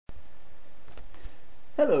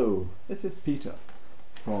Hello, this is Peter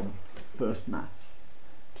from First Maths.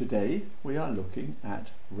 Today we are looking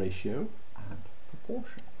at ratio and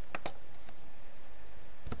proportion.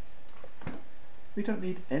 We don't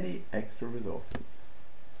need any extra resources.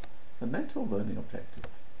 The mental learning objective: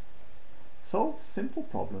 solve simple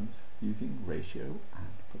problems using ratio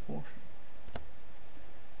and proportion.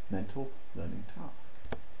 Mental learning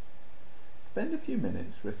task: spend a few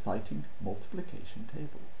minutes reciting multiplication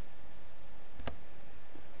tables.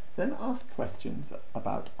 Then ask questions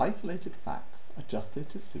about isolated facts adjusted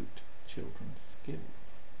to suit children's skills.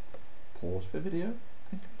 Pause the video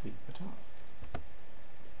and complete the task.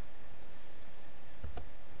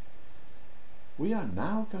 We are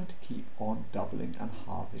now going to keep on doubling and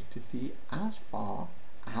halving to see as far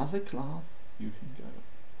as a class you can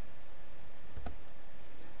go.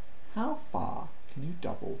 How far can you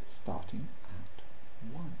double starting at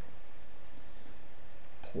 1?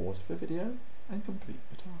 Pause the video and complete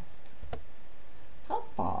the task. How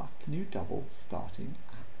far can you double starting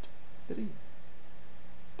at 3?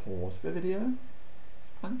 Pause the video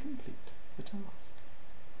and complete the task.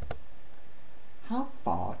 How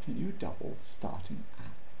far can you double starting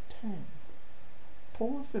at 10?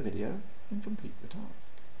 Pause the video and complete the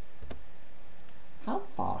task. How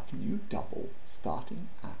far can you double starting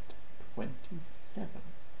at 27?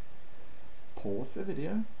 Pause the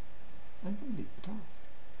video and complete the task.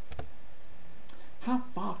 How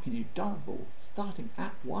far can you double starting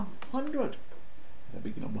at 100? That's a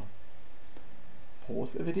big number.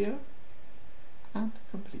 Pause the video and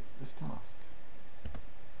complete this task.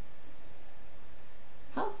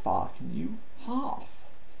 How far can you half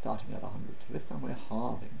starting at 100? This time we're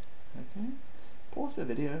halving. Okay? Pause the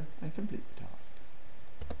video and complete the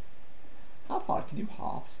task. How far can you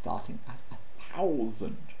half starting at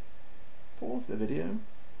 1,000? Pause the video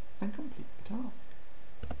and complete the task.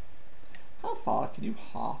 How far can you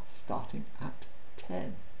half starting at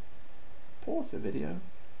 10? Pause the video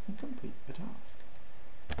and complete the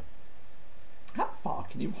task. How far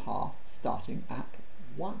can you half starting at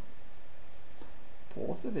 1?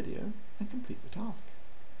 Pause the video and complete the task.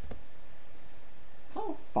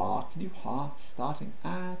 How far can you half starting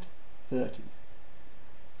at 30?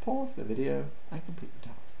 Pause the video and complete the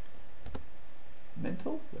task.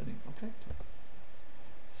 Mental learning objective: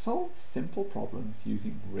 solve simple problems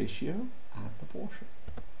using ratio and proportion.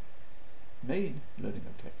 Main learning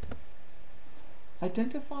objective: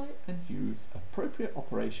 identify and use appropriate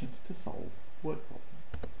operations to solve word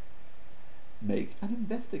problems. Make and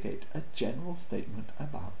investigate a general statement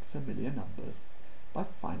about familiar numbers by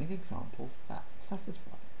finding examples that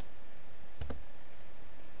satisfy it.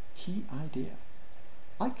 Key idea: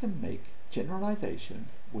 I can make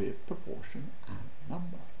generalizations with proportion and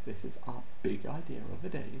number. This is our big idea of the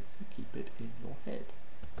day, so keep it in your head.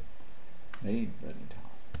 Main learning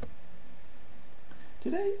task: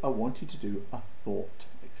 today I want you to do a thought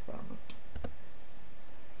experiment.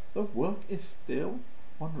 The work is still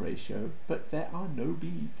on ratio, but there are no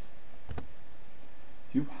beads.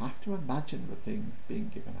 You have to imagine the things being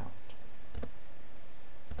given out.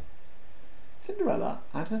 Cinderella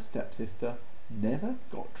and her stepsister never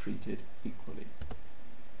got treated equally.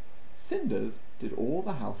 Cinders did all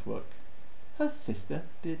the housework, her sister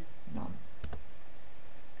did none.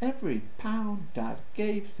 Every £1 Dad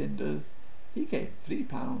gave Cinders, he gave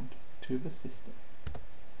 £3 to the sister.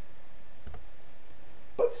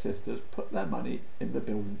 Both sisters put their money in the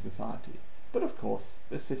building society, but of course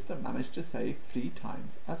the sister managed to save 3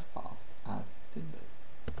 times as fast as Cinders.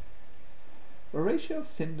 The ratio of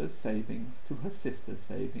Cinders' savings to her sister's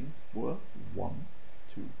savings were 1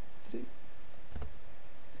 to 3.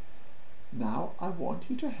 Now I want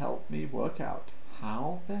you to help me work out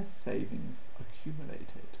how their savings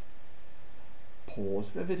accumulated.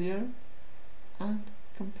 Pause the video and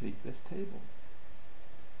complete this table.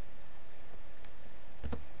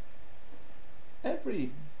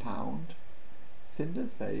 Every £1 Cinder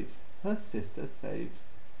saves, her sister saves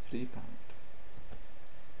 £3.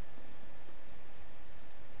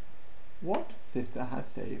 What sister has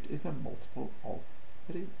saved is a multiple of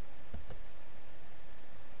 3.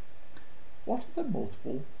 What is a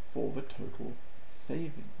multiple for the total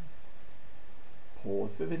savings?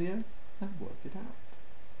 Pause the video and work it out.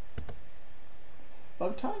 By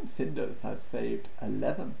the time Cinders has saved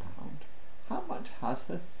 £11, how much has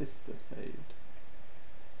her sister saved?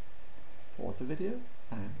 Pause the video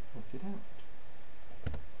and work it out.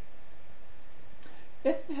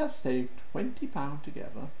 If they have saved £20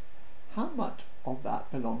 together, how much of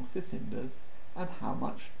that belongs to Cinders and how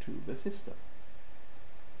much to the sister?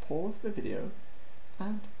 Pause the video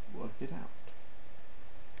and work it out.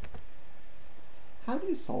 How do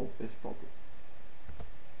you solve this problem?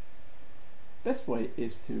 Best way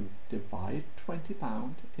is to divide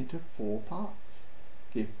 £20 into 4 parts.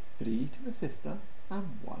 Give 3 to the sister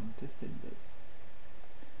and 1 to Cinders.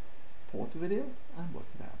 Pause the video and work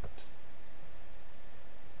it out.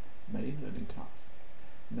 Main learning task.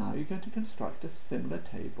 Now you're going to construct a similar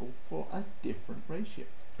table for a different ratio.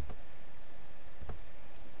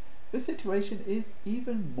 The situation is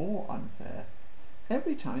even more unfair.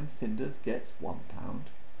 Every time Cinders gets £1,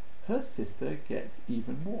 her sister gets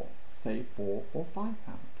even more, say £4 or £5.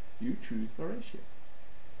 You choose the ratio.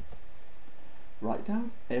 Write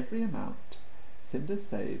down every amount Cinders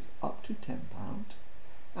saves up to £10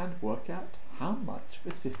 and work out how much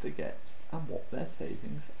the sister gets and what their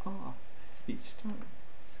savings are each time.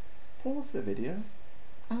 Pause the video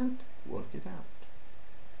and work it out.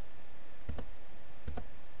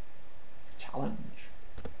 Challenge.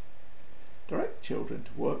 Direct children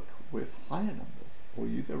to work with higher numbers or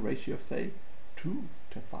use a ratio of say 2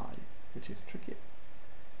 to 5, which is trickier.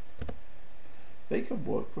 They can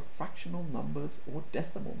work with fractional numbers or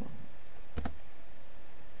decimal numbers.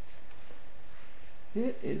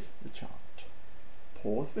 Here is the chart.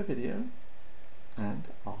 Pause the video and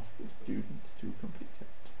ask the students to complete it.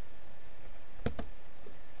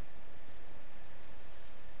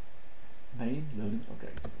 Main learning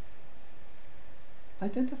objective.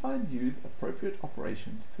 Identify and use appropriate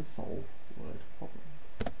operations to solve word problems.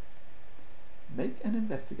 Make and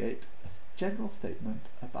investigate a general statement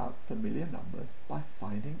about familiar numbers by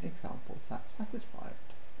finding examples that satisfy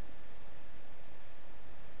it.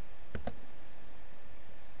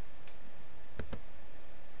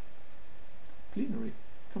 Plenary.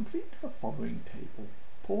 Complete the following table.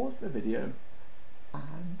 Pause the video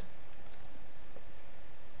and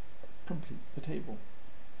complete the table.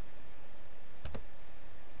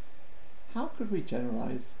 How could we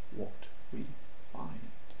generalize what we find?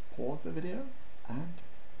 Pause the video and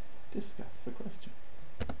discuss the question.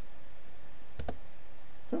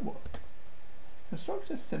 Homework. Construct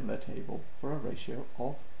a similar table for a ratio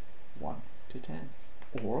of 1 to 10.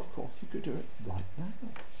 Or of course you could do it right now.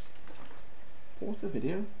 Pause the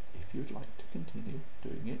video if you'd like to continue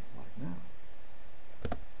doing it right now.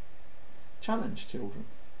 Challenge children.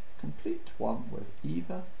 Complete one with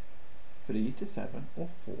either 3 to 7 or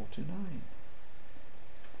 4 to 9.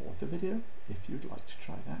 Pause the video if you'd like to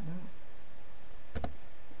try that now.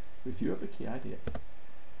 Review of the key idea.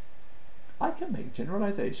 I can make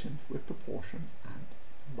generalizations with proportion and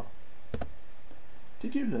number.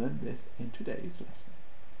 Did you learn this in today's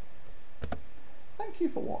lesson? Thank you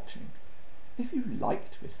for watching. If you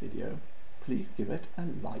liked this video, please give it a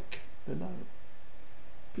like below.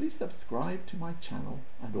 Please subscribe to my channel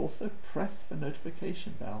and also press the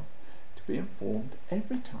notification bell to be informed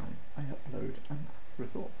every time I upload a maths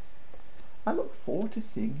resource. I look forward to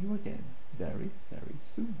seeing you again very, very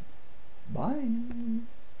soon. Bye!